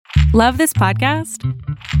Love this podcast?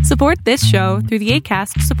 Support this show through the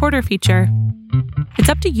Acast supporter feature. It's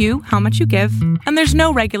up to you how much you give, and there's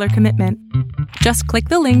no regular commitment. Just click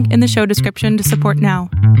the link in the show description to support now.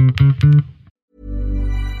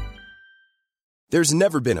 There's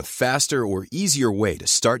never been a faster or easier way to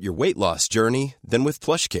start your weight loss journey than with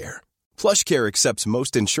PlushCare. PlushCare accepts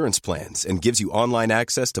most insurance plans and gives you online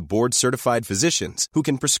access to board-certified physicians who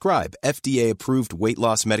can prescribe FDA-approved weight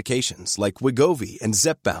loss medications like Wegovy and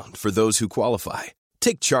Zepbound for those who qualify.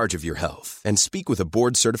 Take charge of your health and speak with a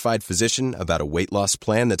board-certified physician about a weight loss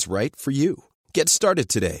plan that's right for you. Get started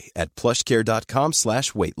today at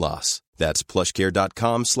plushcare.com/weight loss. That's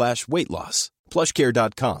plushcare.com/weight loss.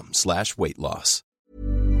 plushcare.com/weight loss.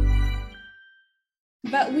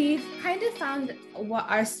 But we've kind of found what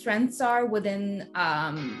our strengths are within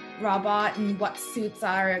Robot and what suits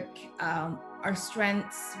our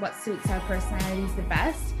strengths, what suits our personalities the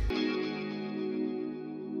best.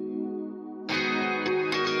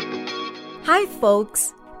 Hi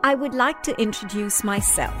folks, I would like to introduce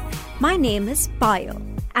myself. My name is Payal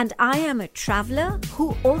and I am a traveler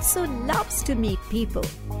who also loves to meet people.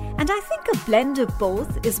 And I think a blend of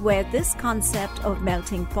both is where this concept of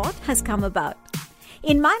melting pot has come about.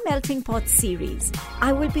 In my Melting Pot series,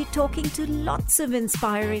 I will be talking to lots of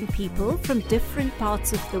inspiring people from different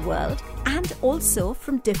parts of the world and also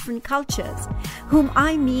from different cultures, whom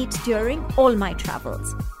I meet during all my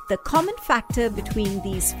travels. The common factor between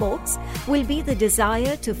these folks will be the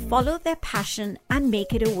desire to follow their passion and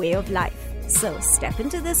make it a way of life. So step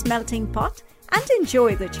into this melting pot and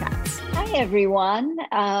enjoy the chats. Hi, everyone.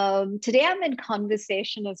 Today I'm in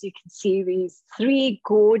conversation, as you can see, these three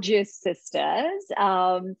gorgeous sisters.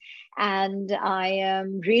 And I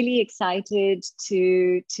am really excited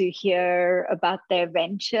to hear about their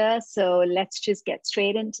venture. So let's just get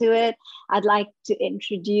straight into it. I'd like to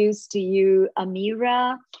introduce to you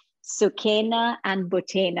Amira, Sukaina, and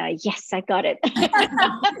Butena. Yes, I got it.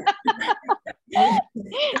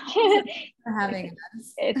 For having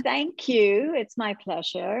us. Thank you. It's my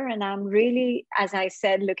pleasure. And I'm really, as I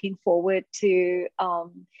said, looking forward to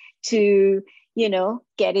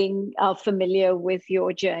getting familiar with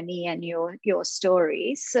your journey and your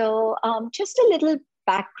story. So just a little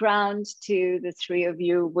background to the three of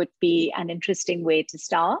you would be an interesting way to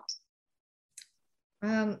start.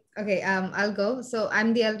 I'll go. So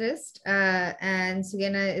I'm the eldest, and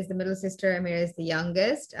Sukaina is the middle sister. Amira is the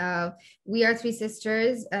youngest. We are three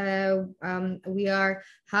sisters. We are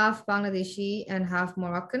half Bangladeshi and half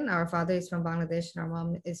Moroccan. Our father is from Bangladesh and our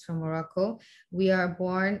mom is from Morocco. We are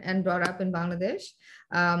born and brought up in Bangladesh.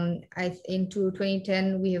 Into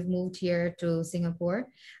 2010, we have moved here to Singapore,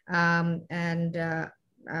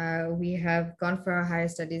 we have gone for our higher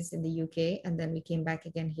studies in the UK, and then we came back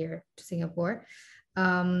again here to Singapore.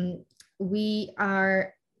 Our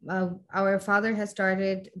father has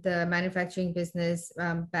started the manufacturing business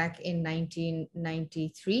back in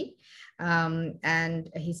 1993, and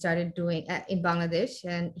he started doing in Bangladesh,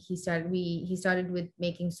 and he started with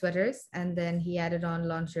making sweaters, and then he added on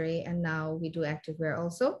lingerie, and now we do activewear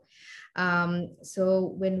also.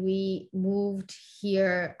 So when we moved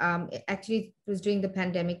here, actually it was during the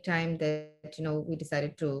pandemic time that we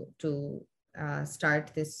decided to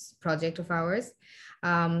start this project of ours.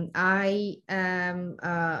 I am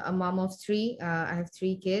a mom of three. I have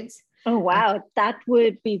three kids. Oh, wow. That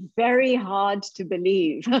would be very hard to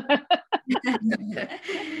believe.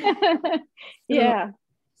 Yeah.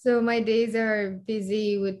 So my days are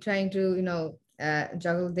busy with trying to,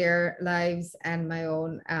 juggle their lives and my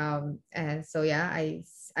own. And so, yeah,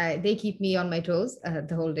 they keep me on my toes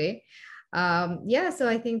the whole day. So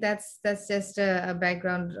I think that's just a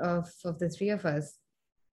background of the three of us.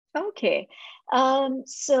 Okay.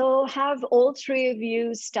 So have all three of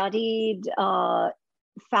you studied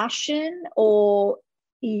fashion, or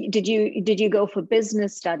did you go for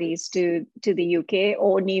business studies to the UK,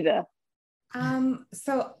 or neither?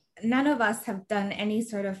 So none of us have done any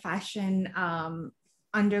sort of fashion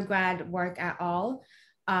undergrad work at all.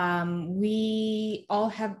 We all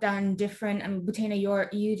have done different. Butena,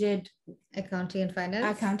 you did accounting and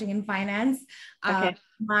finance. Okay.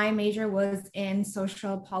 My major was in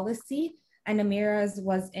social policy, and Amira's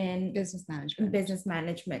was in business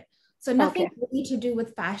managment. So nothing really to do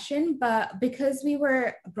with fashion, but because we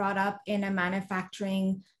were brought up in a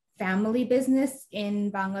manufacturing family business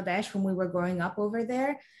in Bangladesh when we were growing up over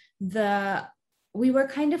there, we were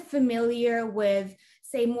kind of familiar with,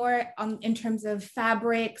 say, more in terms of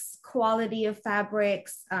fabrics, quality of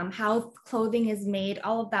fabrics, how clothing is made.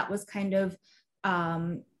 All of that was kind of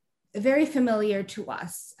very familiar to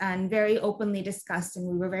us and very openly discussed, and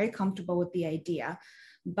we were very comfortable with the idea.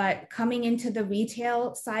 But coming into the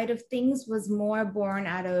retail side of things was more born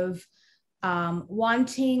out of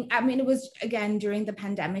wanting, I mean, it was again during the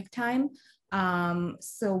pandemic time.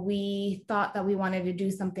 So we thought that we wanted to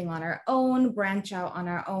do something on our own, branch out on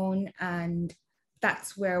our own. And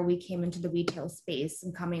that's where we came into the retail space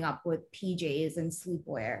and coming up with PJs and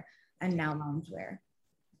sleepwear and now loungewear.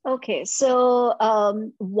 Okay, so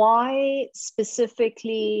why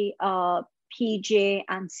specifically PJ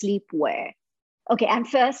and sleepwear? Okay, and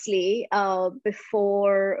firstly,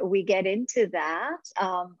 before we get into that,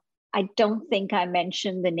 I don't think I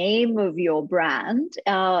mentioned the name of your brand.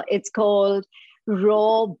 It's called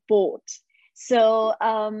Raw Boat. So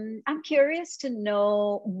I'm curious to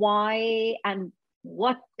know why and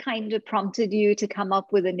what kind of prompted you to come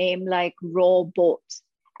up with a name like Raw Boat.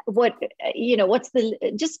 What, what's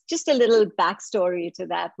the, just a little backstory to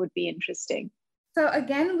that would be interesting. So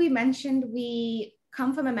again, we mentioned we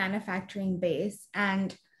come from a manufacturing base,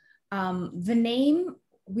 and the name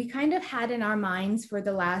we kind of had in our minds for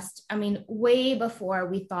the last, way before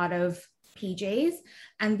we thought of PJs.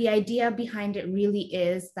 And the idea behind it really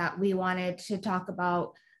is that we wanted to talk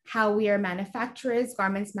about how we are manufacturers,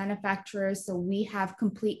 garments manufacturers. So we have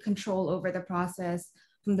complete control over the process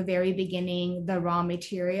from the very beginning, the raw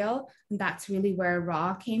material. And that's really where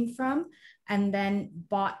raw came from. And then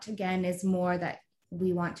bought again is more that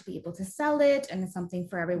we want to be able to sell it, and it's something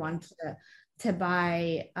for everyone to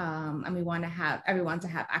buy, and we want to have everyone to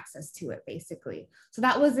have access to it, basically. So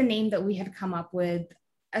that was the name that we had come up with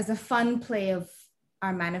as a fun play of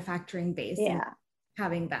our manufacturing base. Yeah,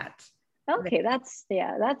 having that. Okay,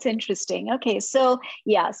 that's interesting. Okay, so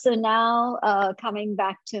now coming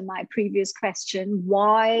back to my previous question,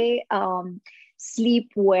 why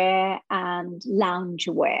sleepwear and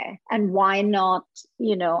loungewear, and why not,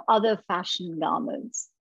 other fashion garments?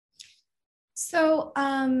 So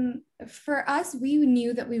for us, we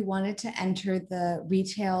knew that we wanted to enter the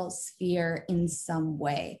retail sphere in some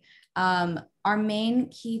way. Our main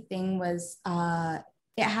key thing was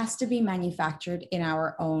it has to be manufactured in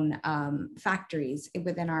our own factories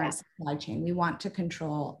within our supply chain. We want to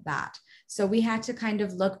control that. So we had to kind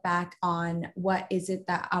of look back on what is it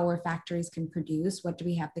that our factories can produce? What do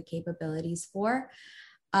we have the capabilities for?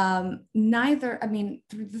 The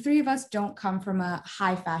three of us don't come from a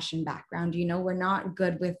high fashion background. We're not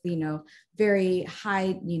good with, very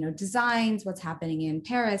high, designs, what's happening in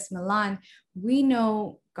Paris, Milan. We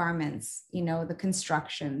know garments, the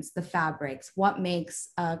constructions, the fabrics, what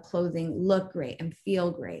makes clothing look great and feel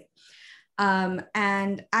great.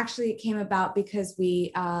 And actually it came about because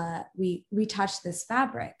we touched this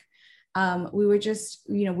fabric. We were just,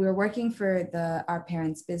 we were working for our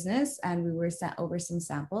parents' business, and we were sent over some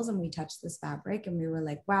samples, and we touched this fabric, and we were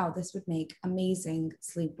like, wow, this would make amazing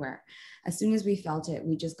sleepwear. As soon as we felt it,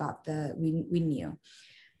 we just got we knew.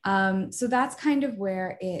 So that's kind of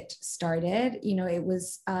where it started. It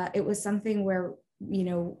was something where,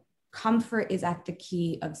 comfort is at the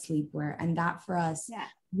key of sleepwear. And that for us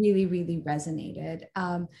really, really resonated.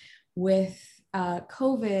 With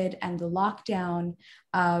COVID and the lockdown,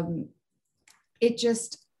 it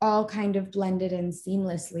just all kind of blended in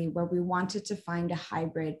seamlessly, where we wanted to find a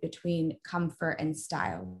hybrid between comfort and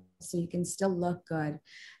style. So you can still look good,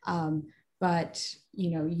 but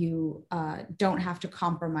you don't have to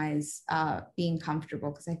compromise being comfortable,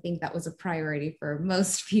 because I think that was a priority for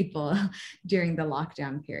most people during the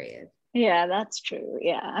lockdown period. Yeah, that's true.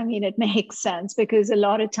 Yeah, it makes sense, because a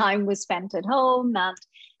lot of time was spent at home,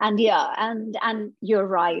 and you're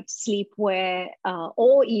right, sleepwear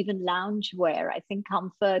or even loungewear, I think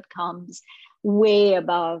comfort comes way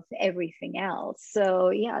above everything else.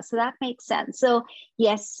 So so that makes sense. So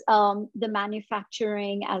yes, the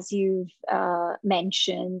manufacturing, as you've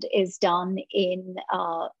mentioned, is done in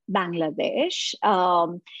Bangladesh,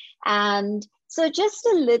 and so just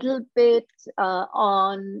a little bit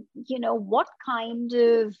on, what kind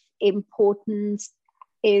of importance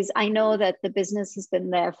is, I know that the business has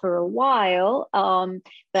been there for a while,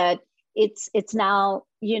 but it's now,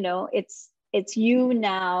 it's you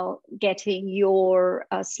now getting your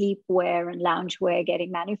sleepwear and loungewear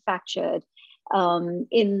getting manufactured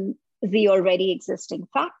in the already existing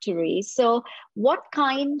factory. So what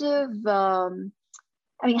kind of,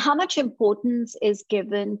 how much importance is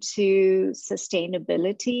given to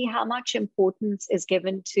sustainability? How much importance is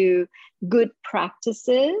given to good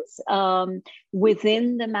practices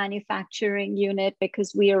within the manufacturing unit?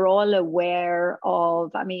 Because we are all aware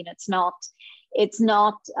of, it's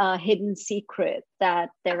not a hidden secret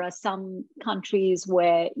that there are some countries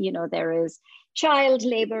where, there is child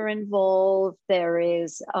labor involved, there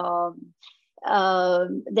is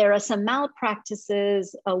there are some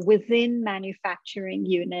malpractices within manufacturing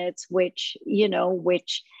units, which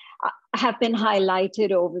have been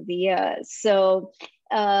highlighted over the years. So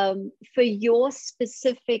for your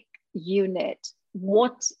specific unit,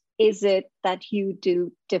 what is it that you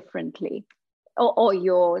do differently, or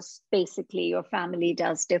your family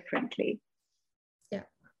does differently? Yeah,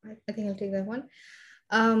 I think I'll take that one.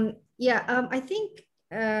 I think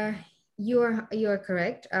you're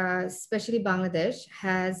correct. Especially Bangladesh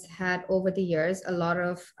has had over the years a lot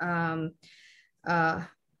of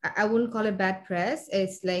I wouldn't call it bad press.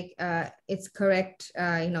 It's like it's correct,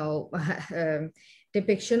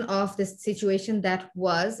 depiction of the situation that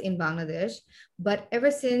was in Bangladesh. But ever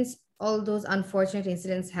since all those unfortunate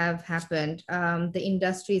incidents have happened, the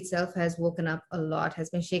industry itself has woken up a lot, has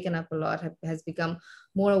been shaken up a lot, has become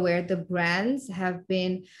more aware. The brands have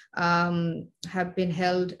been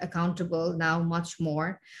held accountable now much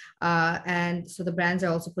more, and so the brands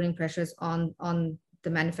are also putting pressures on the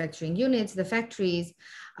manufacturing units, the factories.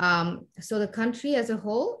 So the country as a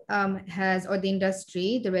whole the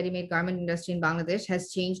industry, the ready-made garment industry in Bangladesh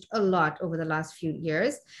has changed a lot over the last few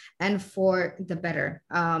years, and for the better.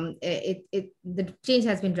 The change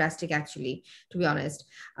has been drastic, actually, to be honest.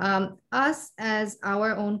 Us as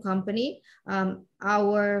our own company, more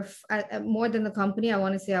than the company, I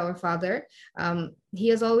want to say our father,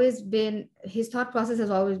 his thought process has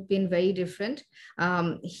always been very different.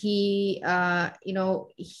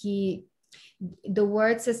 The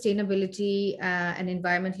word sustainability and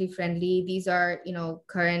environmentally friendly, these are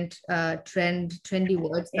current trendy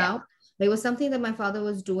words now. But it was something that my father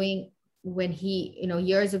was doing when he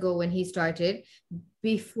years ago when he started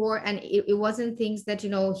before, and it wasn't things that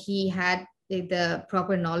he had the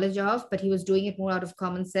proper knowledge of, but he was doing it more out of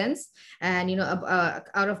common sense and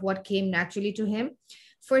out of what came naturally to him.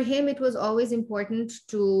 For him, it was always important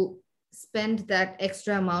to spend that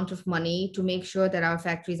extra amount of money to make sure that our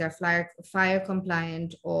factories are fire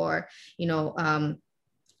compliant, or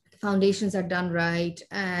foundations are done right,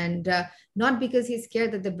 and not because he's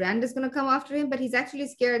scared that the brand is going to come after him, but he's actually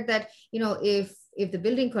scared that if the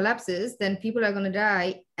building collapses, then people are going to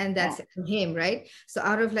die, and that's him, right? So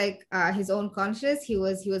out of his own conscience, he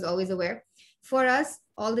was always aware. For us,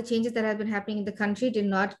 all the changes that have been happening in the country did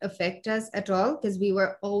not affect us at all, because we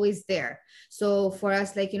were always there. So for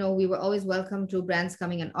us, we were always welcome to brands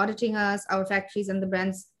coming and auditing us, our factories, and the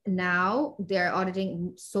brands now they're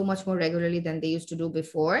auditing so much more regularly than they used to do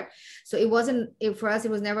before. So for us,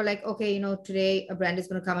 it was never like, okay, today a brand is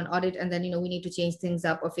going to come and audit, and then, we need to change things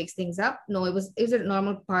up or fix things up. No, it was a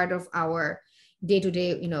normal part of our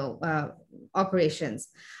day-to-day, operations.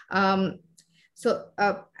 So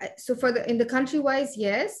in the country wise,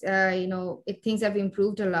 yes, things have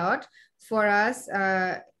improved a lot for us.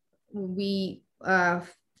 It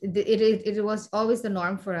was always the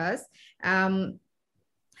norm for us.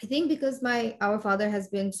 I think because our father has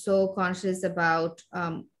been so conscious about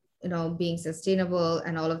being sustainable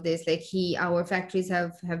and all of this, our factories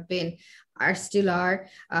still are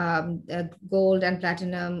gold and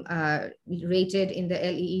platinum rated in the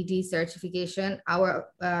LEED certification. Our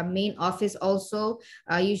main office also,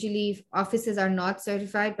 usually offices are not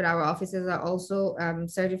certified, but our offices are also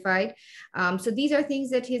certified. So these are things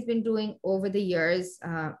that he's been doing over the years,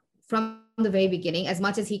 from the very beginning, as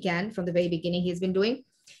much as he can from the very beginning he's been doing.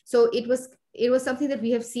 So it was something that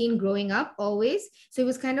we have seen growing up always. So it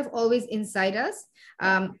was kind of always inside us.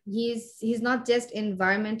 He's not just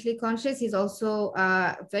environmentally conscious, he's also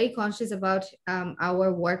very conscious about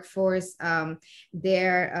our workforce,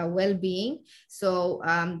 their well-being. So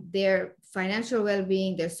their financial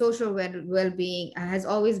well-being, their social well-being has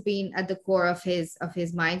always been at the core of his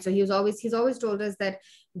mind. So he's always told us that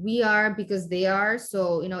we are because they are.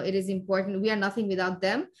 So, it is important. We are nothing without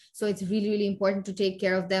them. So it's really, really important to take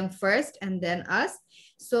care of them first and then us.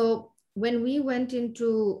 So when we went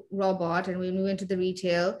into Robot and when we went to the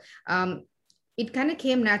retail, it kind of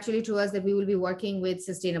came naturally to us that we will be working with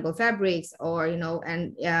sustainable fabrics, or,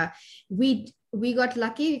 and we got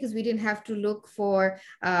lucky because we didn't have to look for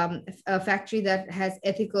a factory that has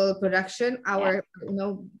ethical production.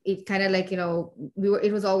 It kind of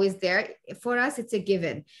it was always there for us. It's a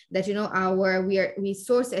given that, we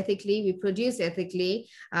source ethically, we produce ethically.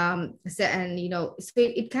 So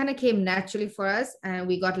it kind of came naturally for us, and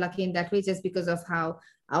we got lucky in that way, just because of how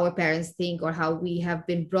our parents think, or how we have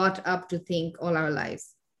been brought up to think all our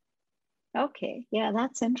lives. Okay. Yeah,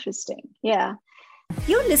 that's interesting. Yeah.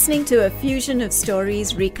 You're listening to a fusion of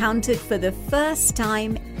stories recounted for the first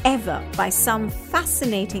time ever by some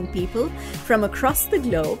fascinating people from across the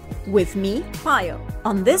globe with me, Payal,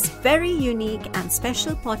 on this very unique and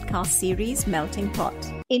special podcast series, Melting Pot.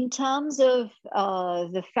 In terms of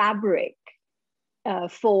the fabric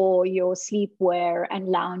for your sleepwear and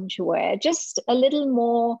loungewear, just a little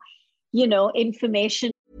more,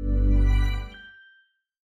 information.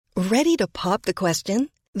 Ready to pop the question?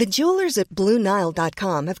 The jewelers at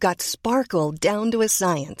BlueNile.com have got sparkle down to a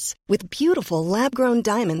science with beautiful lab-grown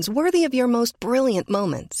diamonds worthy of your most brilliant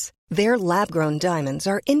moments. Their lab-grown diamonds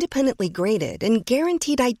are independently graded and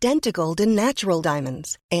guaranteed identical to natural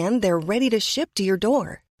diamonds, and they're ready to ship to your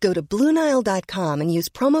door. Go to BlueNile.com and use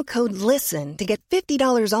promo code LISTEN to get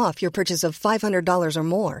 $50 off your purchase of $500 or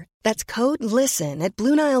more. That's code LISTEN at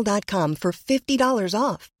BlueNile.com for $50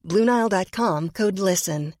 off. BlueNile.com, code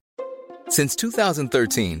LISTEN. Since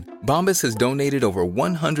 2013, Bombas has donated over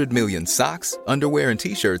 100 million socks, underwear, and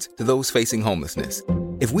T-shirts to those facing homelessness.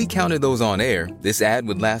 If we counted those on air, this ad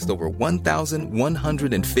would last over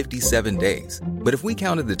 1,157 days. But if we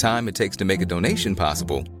counted the time it takes to make a donation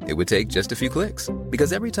possible, it would take just a few clicks.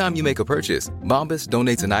 Because every time you make a purchase, Bombas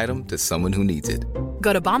donates an item to someone who needs it.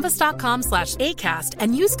 Go to bombas.com/ACAST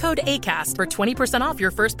and use code ACAST for 20% off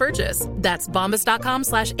your first purchase. That's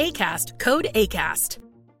bombas.com/ACAST, code ACAST.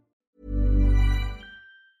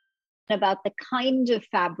 About the kind of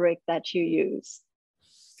fabric that you use.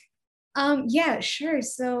 Yeah, sure.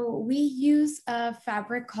 So we use a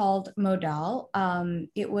fabric called Modal.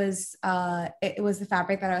 It was the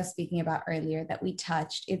fabric that I was speaking about earlier that we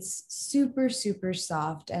touched. It's super, super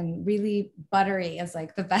soft and really buttery is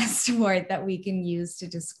like the best word that we can use to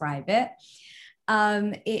describe it.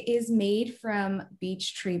 It is made from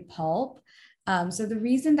beech tree pulp. So the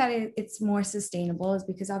reason that it's more sustainable is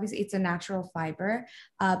because obviously it's a natural fiber,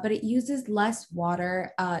 but it uses less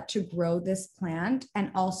water to grow this plant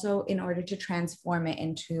and also in order to transform it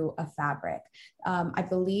into a fabric. I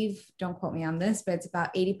believe, don't quote me on this, but it's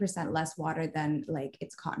about 80% less water than like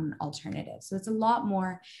its cotton alternative. So it's a lot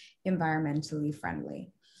more environmentally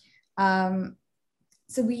friendly.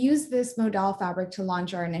 So we used this Modal fabric to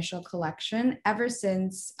launch our initial collection. Ever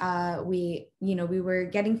since we were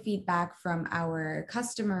getting feedback from our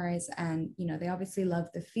customers, and they obviously love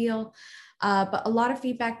the feel. But a lot of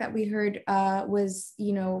feedback that we heard was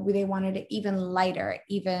they wanted it even lighter,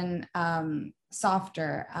 even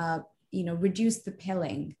softer. Reduce the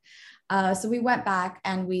pilling. So we went back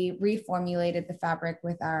and we reformulated the fabric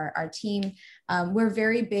with our team. We're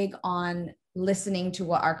very big on listening to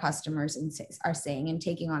what our customers are saying and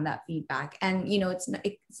taking on that feedback. And, it's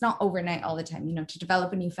not overnight all the time. To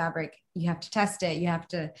develop a new fabric, you have to test it. You have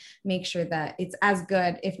to make sure that it's as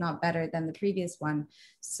good, if not better than the previous one.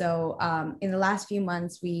 So in the last few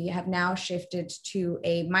months, we have now shifted to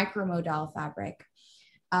a micromodal fabric.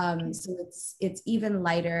 So it's even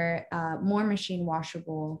lighter, more machine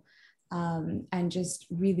washable, and just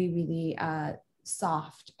really, really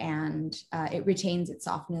soft, and it retains its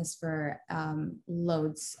softness for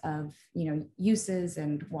loads of uses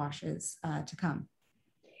and washes to come.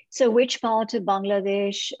 So which part of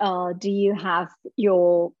Bangladesh do you have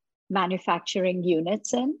your manufacturing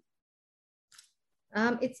units in?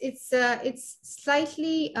 It's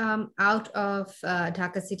slightly out of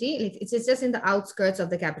Dhaka city. It's just in the outskirts of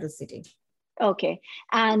the capital city. Okay,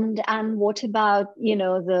 and what about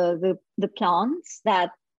the plants that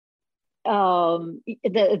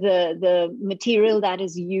the material that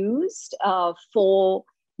is used for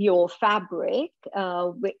your fabric?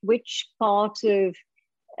 Which part of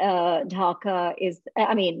Dhaka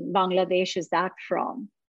Bangladesh is that from?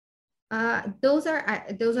 Those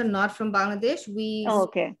are not from Bangladesh. We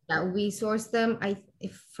source them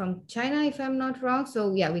from China, if I'm not wrong.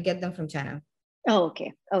 So yeah, we get them from China. Oh,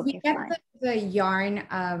 okay. We get the yarn,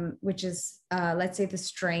 which is let's say the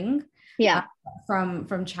string,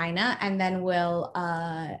 from China, and then we'll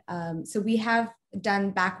so we have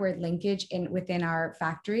done backward linkage within our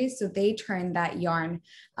factories. So they turn that yarn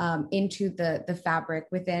into the fabric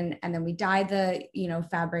within, and then we dye the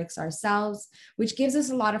fabrics ourselves, which gives us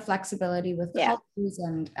a lot of flexibility with colors,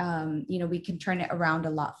 and we can turn it around a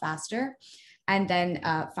lot faster. And then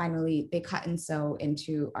finally they cut and sew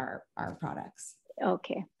into our products.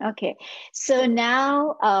 Okay. So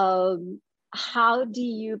now how do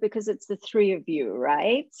you, because it's the three of you,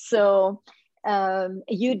 right? So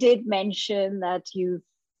you did mention that you've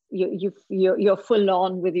you're full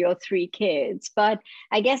on with your 3 kids, but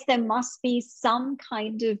I guess there must be some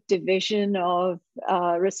kind of division of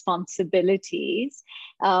responsibilities.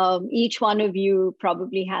 Each one of you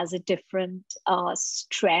probably has a different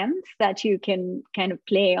strength that you can kind of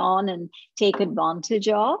play on and take advantage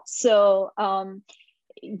of. So,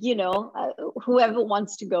 whoever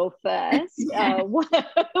wants to go first,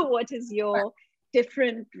 what is your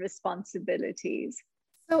different responsibilities?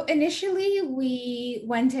 So initially, we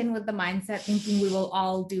went in with the mindset thinking we will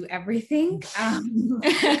all do everything.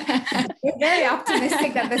 We're very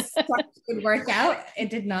optimistic that this would work out. It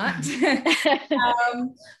did not.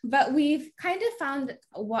 But we've kind of found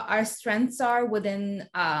what our strengths are within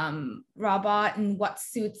Robot and what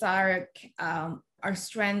suits our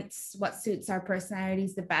strengths, what suits our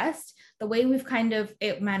personalities the best. The way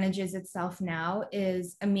it manages itself now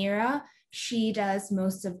is Amira. She does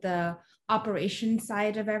most of the operation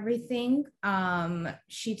side of everything.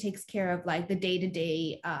 She takes care of like the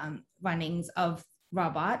day-to-day runnings of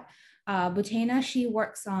Robot. Butena, she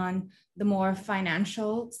works on the more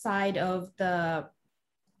financial side of the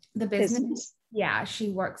business. Yeah,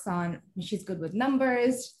 she's good with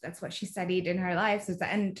numbers. That's what she studied in her life.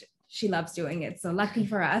 And she loves doing it. So lucky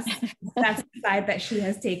for us, that's the side that she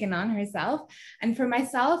has taken on herself. And for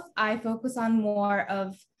myself, I focus on more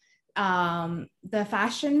of the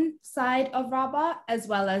fashion side of Robot, as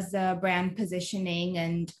well as the brand positioning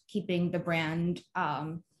and keeping the brand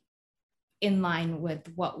in line with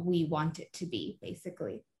what we want it to be,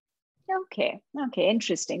 basically. Okay,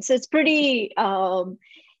 interesting. So it's pretty,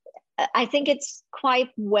 I think it's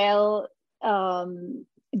quite well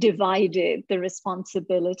divided, the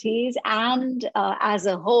responsibilities, and as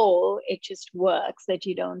a whole, it just works that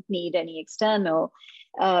you don't need any external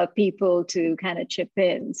people to kind of chip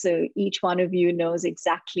in. So each one of you knows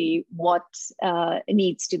exactly what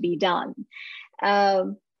needs to be done.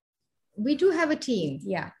 We do have a team.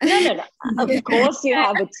 Yeah. No. Of course you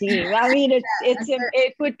have a team. I mean,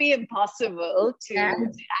 it would be impossible to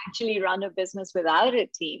actually run a business without a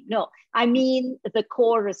team. No, I mean the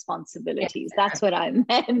core responsibilities. That's what I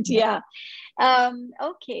meant. Yeah.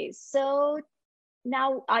 Okay. So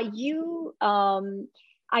now, are you an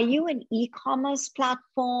e-commerce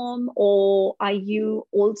platform, or are you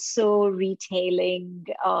also retailing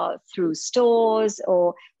through stores,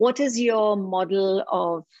 or what is your model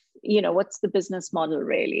of, what's the business model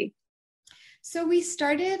really? So we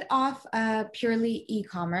started off purely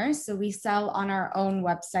e-commerce. So we sell on our own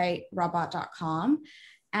website, robot.com.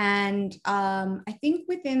 And I think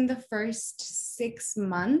within the first 6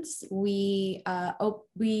 months, we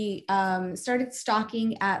started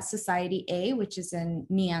stocking at Society A, which is in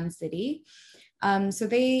Neon City. So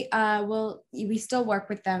we still work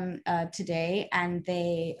with them today, and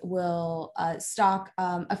they will stock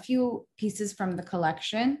a few pieces from the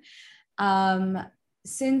collection.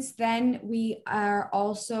 Since then, we are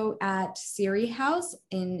also at Siri House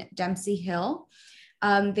in Dempsey Hill.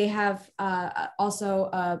 They have also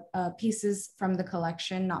pieces from the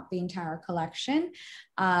collection, not the entire collection.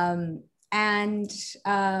 And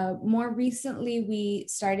more recently, we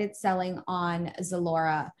started selling on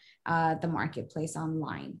Zalora, the marketplace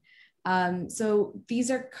online. So these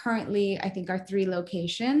are currently, I think, our 3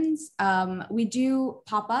 locations. We do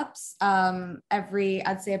pop-ups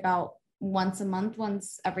I'd say about once a month,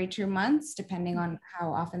 once every 2 months, depending on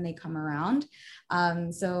how often they come around.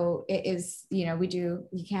 So it is,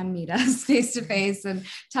 you can meet us face to face and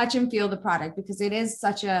touch and feel the product, because it is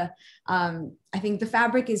such a, I think the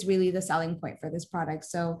fabric is really the selling point for this product.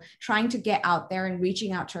 So trying to get out there and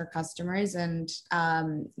reaching out to our customers and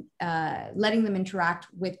letting them interact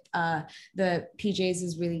with the PJs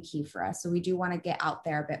is really key for us. So we do want to get out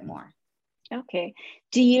there a bit more. Okay.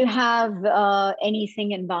 Do you have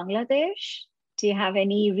anything in Bangladesh? Do you have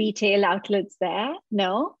any retail outlets there?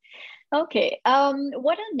 No? Okay.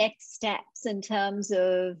 What are next steps in terms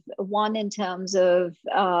of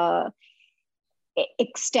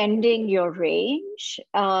extending your range,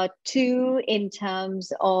 2, in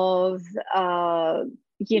terms of,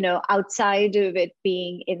 outside of it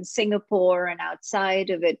being in Singapore and outside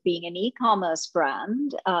of it being an e-commerce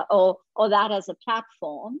brand, or that as a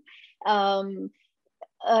platform,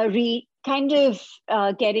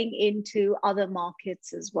 getting into other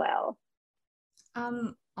markets as well?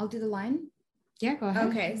 I'll do the line. Yeah, go ahead.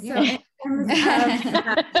 Okay, so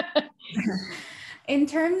in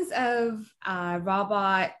terms of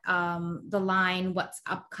Robot, the line, what's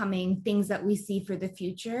upcoming, things that we see for the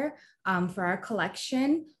future for our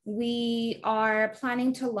collection, we are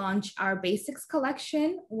planning to launch our basics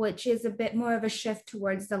collection, which is a bit more of a shift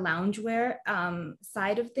towards the loungewear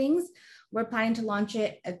side of things. We're planning to launch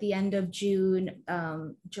it at the end of June,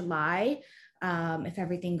 July, if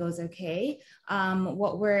everything goes okay.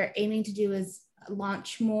 What we're aiming to do is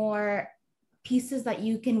launch more pieces that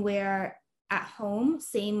you can wear at home,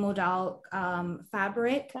 same modal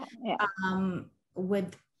fabric,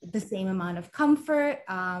 with the same amount of comfort,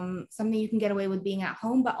 something you can get away with being at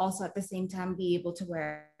home, but also at the same time be able to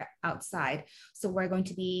wear outside. So we're going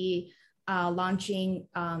to be launching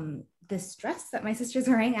this dress that my sister's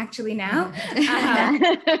wearing actually now.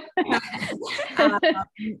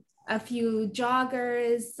 A few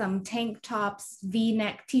joggers, some tank tops,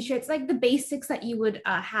 V-neck t-shirts, like the basics that you would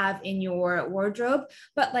have in your wardrobe,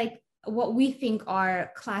 but like what we think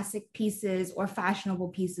are classic pieces or fashionable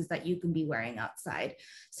pieces that you can be wearing outside.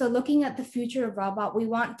 So looking at the future of Robot, we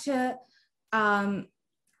want to come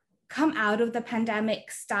out of the pandemic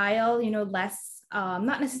style, less,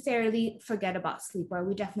 not necessarily forget about sleepwear.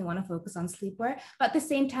 We definitely want to focus on sleepwear, but at the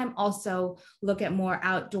same time also look at more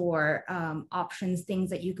outdoor options, things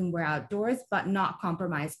that you can wear outdoors, but not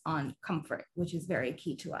compromise on comfort, which is very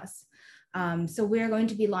key to us. So we're going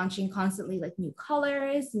to be launching constantly like new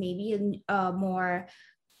colors, maybe more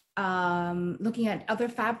looking at other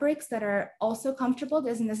fabrics that are also comfortable.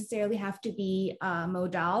 Doesn't necessarily have to be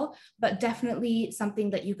modal, but definitely something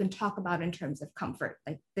that you can talk about in terms of comfort.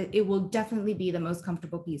 Like it will definitely be the most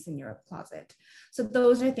comfortable piece in your closet. So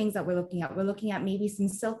those are things that we're looking at. We're looking at maybe some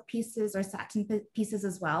silk pieces or satin pieces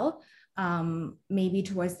as well, maybe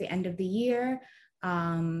towards the end of the year.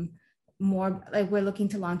 More like we're looking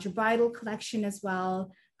to launch a bridal collection as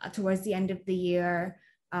well towards the end of the year.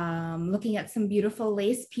 Looking at some beautiful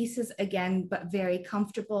lace pieces again, but very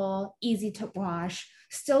comfortable, easy to wash,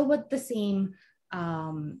 still with the same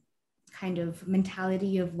kind of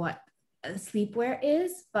mentality of what sleepwear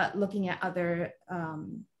is, but looking at other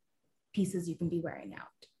pieces you can be wearing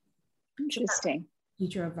out. Interesting.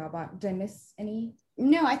 Future of Robot. Did I miss any?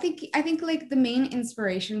 No, I think like the main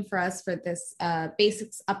inspiration for us for this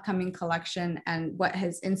basics upcoming collection and what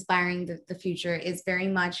is inspiring the future is very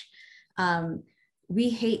much we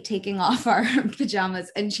hate taking off our pajamas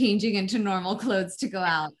and changing into normal clothes to go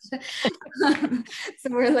out. So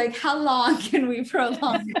we're like, how long can we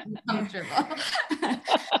prolong it and be comfortable?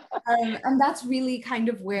 And that's really kind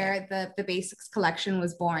of where the basics collection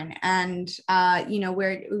was born. And,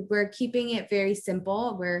 we're keeping it very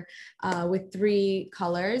simple. We're with 3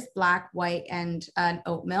 colors, black, white, and an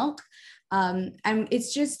oat milk. And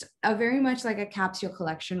it's just very much like a capsule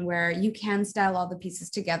collection where you can style all the pieces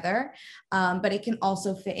together, but it can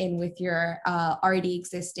also fit in with your already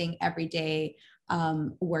existing everyday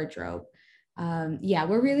wardrobe.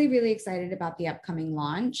 We're really, really excited about the upcoming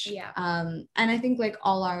launch. And I think like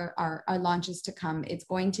all our launches to come, it's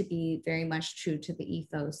going to be very much true to the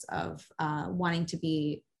ethos of wanting to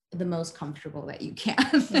be the most comfortable that you can.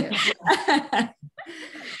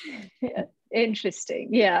 Yeah. Interesting.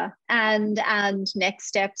 Yeah. And next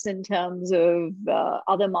steps in terms of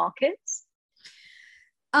other markets?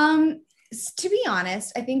 To be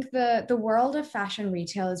honest, I think the world of fashion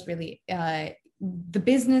retail is really, the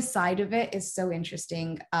business side of it is so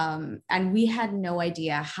interesting. And we had no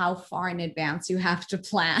idea how far in advance you have to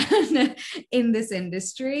plan in this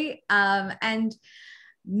industry. And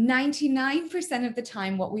 99% of the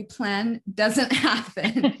time, what we plan doesn't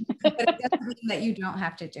happen, but it doesn't mean that you don't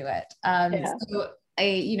have to do it. So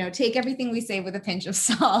take everything we say with a pinch of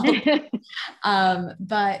salt.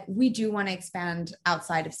 But we do want to expand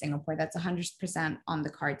outside of Singapore. That's 100% on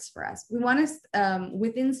the cards for us. We want to,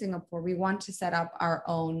 within Singapore, we want to set up our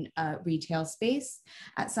own retail space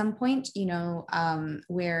at some point,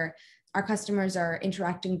 where our customers are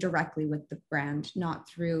interacting directly with the brand, not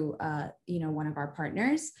through, one of our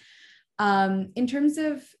partners. In terms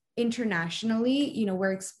of internationally,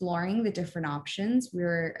 we're exploring the different options.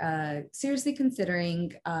 We're seriously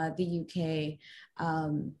considering the UK,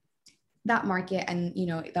 that market, and,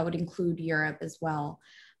 that would include Europe as well.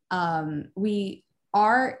 We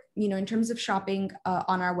are, in terms of shopping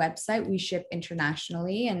on our website, we ship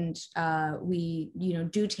internationally, and we,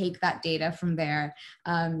 do take that data from there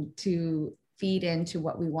to feed into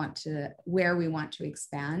where we want to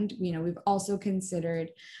expand. We've also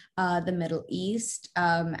considered the Middle East,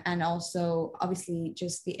 and also obviously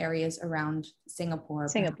just the areas around Singapore,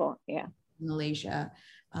 yeah, Malaysia.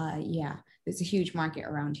 There's a huge market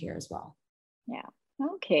around here as well. Yeah.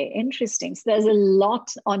 Okay, interesting. So there's a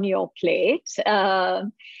lot on your plate.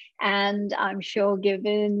 And I'm sure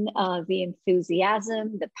given the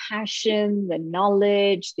enthusiasm, the passion, the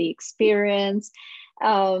knowledge, the experience,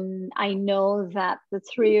 I know that the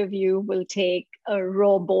three of you will take a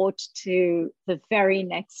rowboat to the very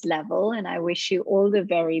next level, and I wish you all the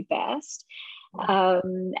very best.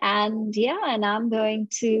 And I'm going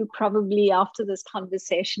to probably after this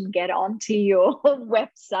conversation get onto your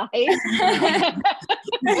website.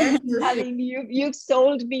 I mean, you've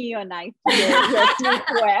sold me your night your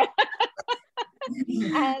sleepwear.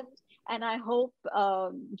 And I hope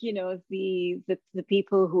the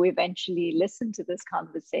people who eventually listen to this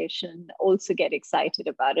conversation also get excited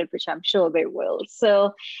about it, which I'm sure they will.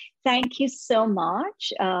 So thank you so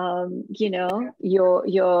much.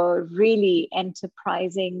 You're really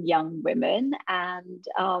enterprising young women, and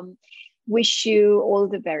wish you all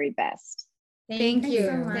the very best. Thank you.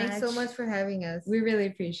 So much. Thanks so much for having us. We really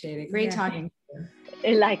appreciate it. Great talking to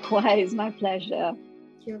you. Likewise, my pleasure.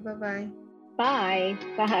 Thank you. Bye-bye. Bye.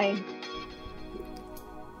 Bye.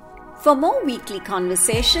 For more weekly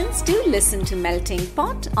conversations, do listen to Melting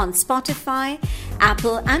Pot on Spotify,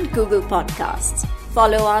 Apple, and Google Podcasts.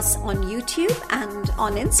 Follow us on YouTube and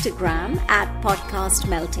on Instagram at Podcast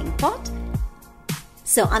Melting Pot.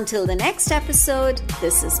 So until the next episode,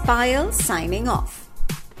 this is Payal signing off.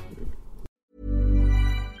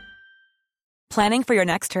 Planning for your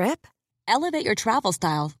next trip? Elevate your travel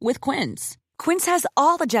style with Quince. Quince has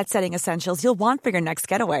all the jet-setting essentials you'll want for your next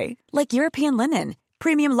getaway, like European linen,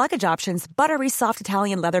 premium luggage options, buttery soft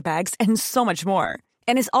Italian leather bags, and so much more.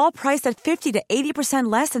 And is all priced at 50 to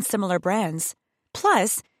 80% less than similar brands.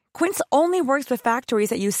 Plus, Quince only works with factories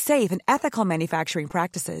that use safe and ethical manufacturing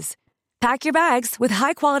practices. Pack your bags with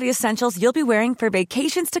high-quality essentials you'll be wearing for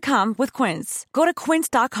vacations to come with Quince. Go to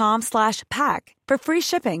quince.com/pack for free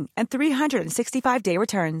shipping and 365-day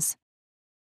returns.